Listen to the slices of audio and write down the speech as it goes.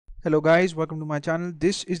Hello guys, welcome to my channel.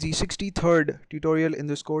 This is the 63rd tutorial in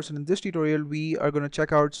this course, and in this tutorial we are going to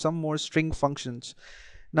check out some more string functions.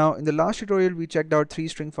 Now in the last tutorial we checked out 3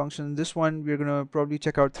 string functions. This one we're going to probably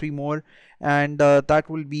check out 3 more, and that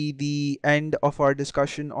will be the end of our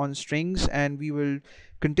discussion on strings, and we will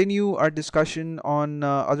continue our discussion on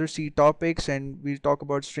other C topics, and we'll talk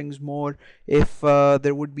about strings more if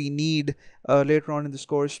there would be need later on in this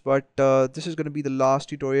course. But this is going to be the last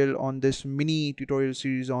tutorial on this mini tutorial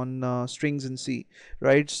series on strings in C,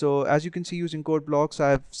 right? So as you can see, using code blocks,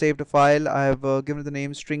 I've saved a file. I've given it the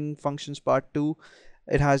name string functions part2.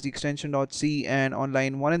 It has the extension .c, and on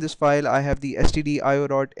line 1 in this file I have the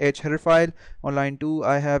stdio.h header file. On line 2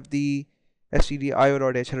 I have the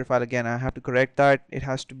stdio.h header file. Again, I have to correct that. It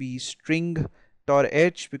has to be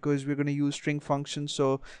string.h because we're going to use string functions,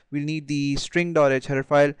 so we'll need the string.h header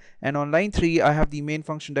file. And on line 3 I have the main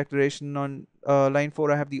function declaration. On line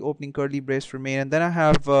 4 I have the opening curly brace for main, and then I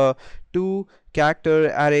have 2 character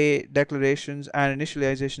array declarations and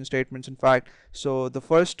initialization statements, in fact. So the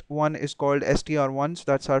first one is called str1, so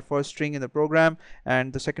that's our first string in the program,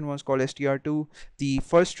 and the second one is called str2. The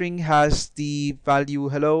first string has the value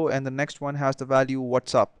hello, and the next one has the value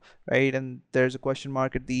what's up, right? And there's a question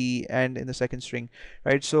mark at the end in the second string,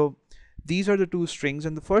 right? So these are the 2 strings,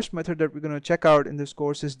 and the first method that we're going to check out in this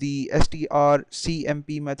course is the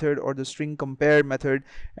strcmp method, or the string compare method,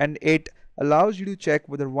 and it allows you to check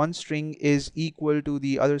whether one string is equal to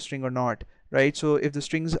the other string or not, right? So if the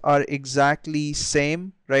strings are exactly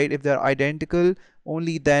same, right, if they're identical,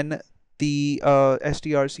 only then the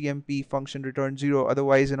strcmp function returns 0.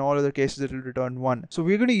 Otherwise, in all other cases, it will return 1. So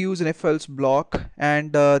we're going to use an if-else block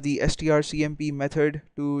and the strcmp method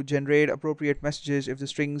to generate appropriate messages if the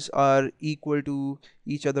strings are equal to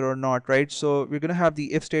each other or not, right? So we're going to have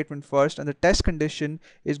the if statement first, and the test condition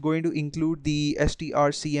is going to include the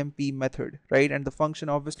strcmp method, right? And the function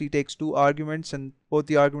obviously takes 2 arguments, and both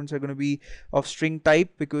the arguments are going to be of string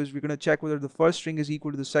type, because we're going to check whether the first string is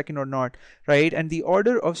equal to the second or not, right? And the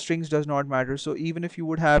order of strings does not matter. So even if you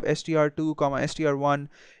would have str2 comma str1,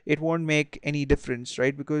 it won't make any difference,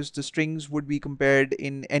 right? Because the strings would be compared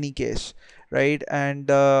in any case, right? And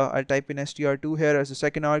I'll type in str2 here as the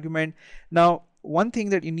second argument. Now one thing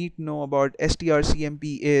that you need to know about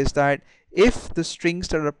strcmp is that if the strings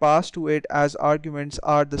that are passed to it as arguments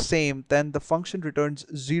are the same, then the function returns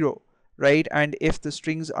 0, right? And if the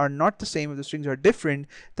strings are not the same, if the strings are different,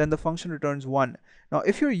 then the function returns 1. Now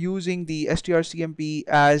if you're using the strcmp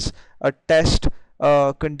as a test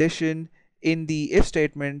condition in the if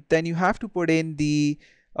statement, then you have to put in the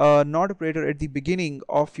not operator at the beginning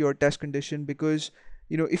of your test condition, because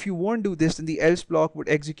if you won't do this, then the else block would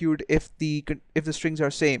execute if the strings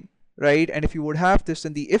are same, right? And if you would have this,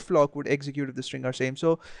 then the if block would execute if the string are same.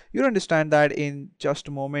 So you'll understand that in just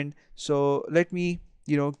a moment. So let me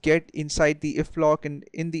get inside the if block, and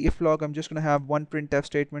in the if block I'm just going to have one printf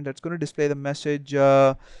statement that's going to display the message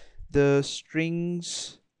the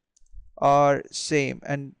strings are same,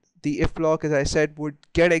 and the if block, as I said, would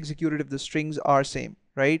get executed if the strings are same,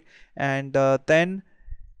 right? And then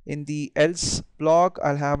in the else block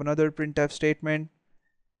I'll have another printf statement,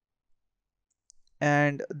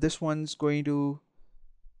 and this one's going to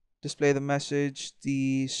display the message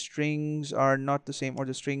the strings are not the same, or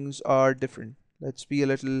the strings are different. Let's be a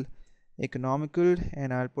little economical,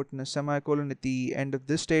 and I'll put in a semicolon at the end of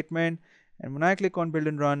this statement, and when I click on build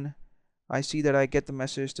and run, I see that I get the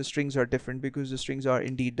message the strings are different, because the strings are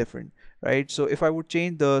indeed different, right? So if I would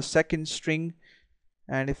change the second string,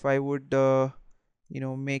 and if I would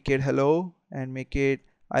make it hello and make it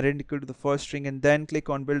identical to the first string, and then click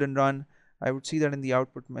on build and run, I would see that in the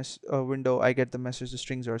output window I get the message the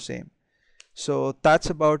strings are same. So that's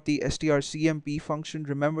about the strcmp function.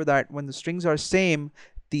 Remember that when the strings are same,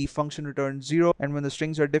 the function returns 0, and when the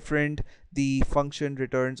strings are different, the function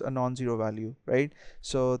returns a non-zero value, right?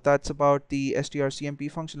 So that's about the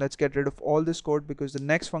strcmp function. Let's get rid of all this code, because the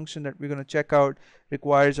next function that we're going to check out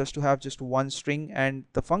requires us to have just one string, and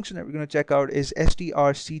the function that we're going to check out is Str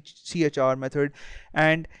Chr method,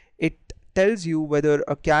 and it tells you whether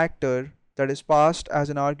a character that is passed as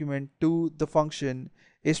an argument to the function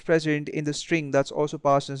is present in the string that's also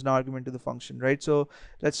passed as an argument to the function, right? So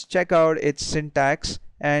let's check out its syntax,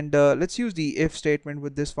 and let's use the if statement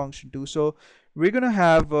with this function too. So we're going to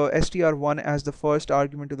have str1 as the first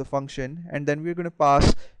argument to the function, and then we're going to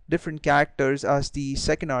pass different characters as the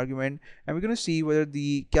second argument, and we're going to see whether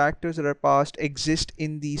the characters that are passed exist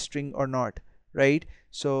in the string or not, right?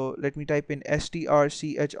 So let me type in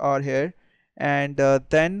strchr here, and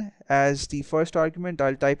then as the first argument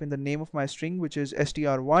I'll type in the name of my string, which is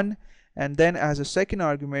str1, and then as a second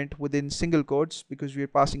argument within single quotes, because we are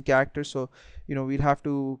passing characters, so we'll have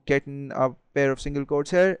to get in a pair of single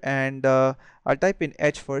quotes here, and I'll type in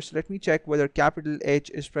H first. Let me check whether capital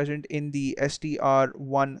H is present in the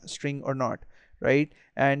str1 string or not, right?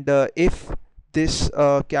 And if this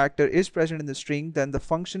character is present in the string, then the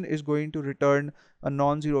function is going to return a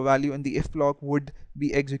non-zero value and the if block would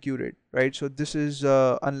be executed, right? So this is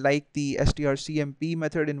unlike the strcmp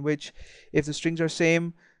method, in which if the strings are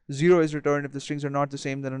same, 0 is returned. If the strings are not the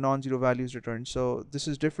same, then a non-zero value is returned. So this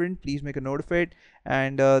is different. Please make a note of it.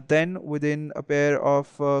 And then within a pair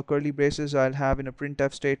of curly braces, I'll have in a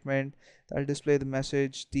printf statement that'll display the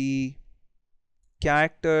message: the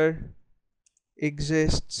character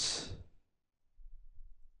exists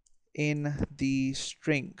in the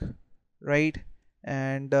string, right?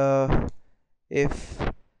 And if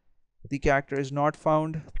the character is not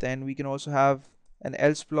found, then we can also have an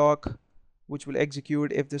else block which will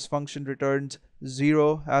execute if this function returns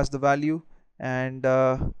 0 as the value. And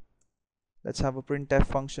let's have a printf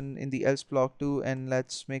function in the else block too, and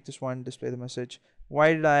let's make this one display the message.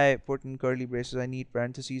 Why did I put in curly braces? I need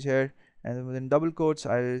parentheses here, and then within double quotes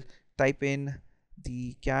I'll type in: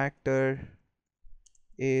 the character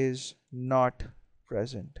is not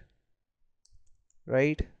present,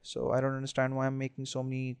 right? So I don't understand why I'm making so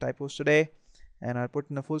many typos today. And I'll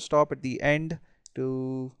put in a full stop at the end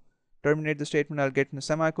to terminate the statement. I'll get in a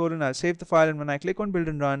semicolon, I'll save the file, and when I click on build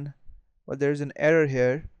and run, well, there's an error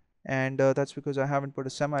here, and that's because I haven't put a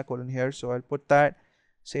semicolon here. So I'll put that,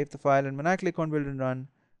 save the file, and when I click on build and run,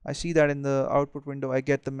 I see that in the output window I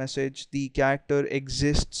get the message: the character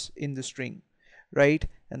exists in the string, right?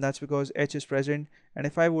 And that's because H is present. And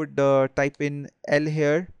if I would type in L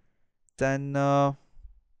here, then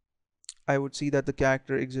I would see that the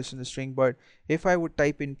character exists in the string. But if I would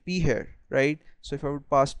type in P here, right? So if I would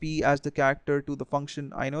pass P as the character to the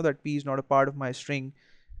function, I know that P is not a part of my string.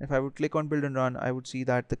 If I would click on build and run, I would see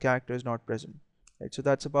that the character is not present. Right, so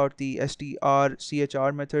that's about the Str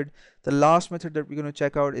Chr method. The last method that we're going to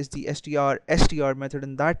check out is the Str method,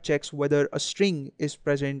 and that checks whether a string is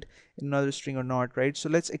present in another string or not, right? So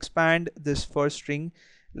let's expand this first string.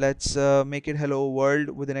 Let's make it hello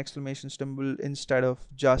world with an exclamation symbol instead of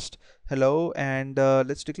just hello, and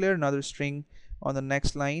let's declare another string on the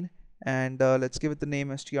next line, and let's give it the name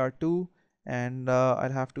str2, and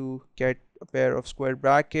I'll have to get a pair of square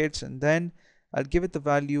brackets, and then I'll give it the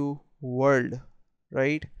value world,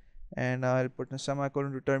 right? And I'll put in a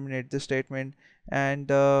semicolon to terminate this statement, and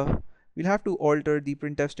we'll have to alter the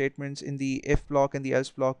printf statements in the if block and the else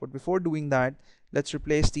block. But before doing that, let's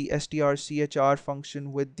replace the strchr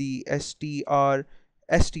function with the str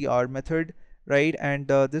method, right? And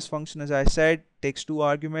this function, as I said, takes two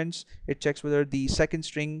arguments. It checks whether the second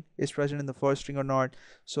string is present in the first string or not.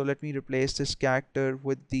 So let me replace this character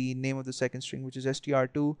with the name of the second string, which is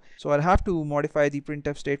str2. So I'll have to modify the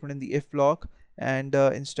printf statement in the if block, and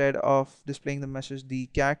instead of displaying the message the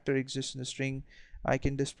character exists in the string, I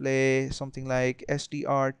can display something like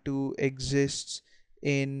str2 exists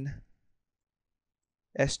in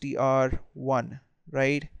str1,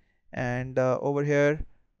 right? And over here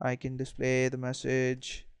I can display the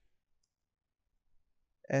message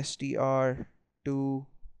str2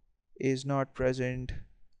 is not present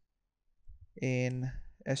in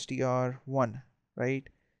str1, right?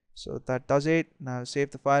 So that does it. Now I'll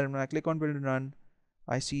save the file, and when I click on build and run,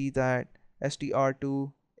 I see that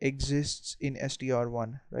str2 exists in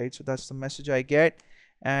str1, right? So that's the message I get.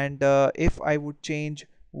 And if I would change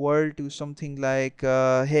world to something like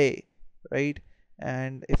hey, right,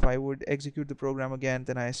 and if I would execute the program again,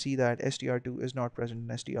 then I see that str2 is not present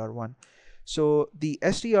in str1. So the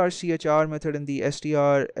strchr method and the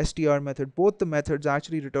str method, both the methods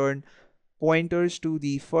actually return pointers to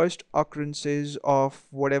the first occurrences of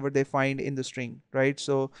whatever they find in the string, right?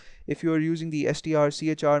 So if you're using the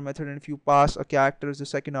strchr method and if you pass a character as the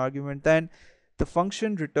second argument, then the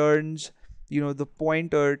function returns the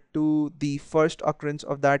pointer to the first occurrence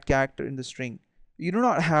of that character in the string. You do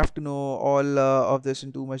not have to know all of this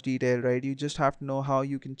in too much detail, right? You just have to know how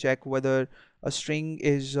you can check whether a string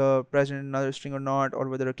is present in another string or not, or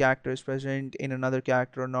whether a character is present in another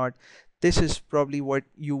character or not. This is probably what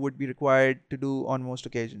you would be required to do on most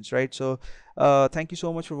occasions, right? So thank you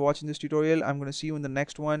so much for watching this tutorial. I'm going to see you in the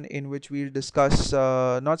next one, in which we'll discuss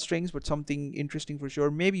not strings but something interesting for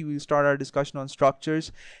sure. Maybe we'll start our discussion on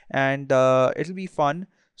structures, and it'll be fun.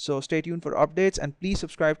 So stay tuned for updates, and please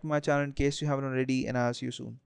subscribe to my channel in case you haven't already, and I'll see you soon.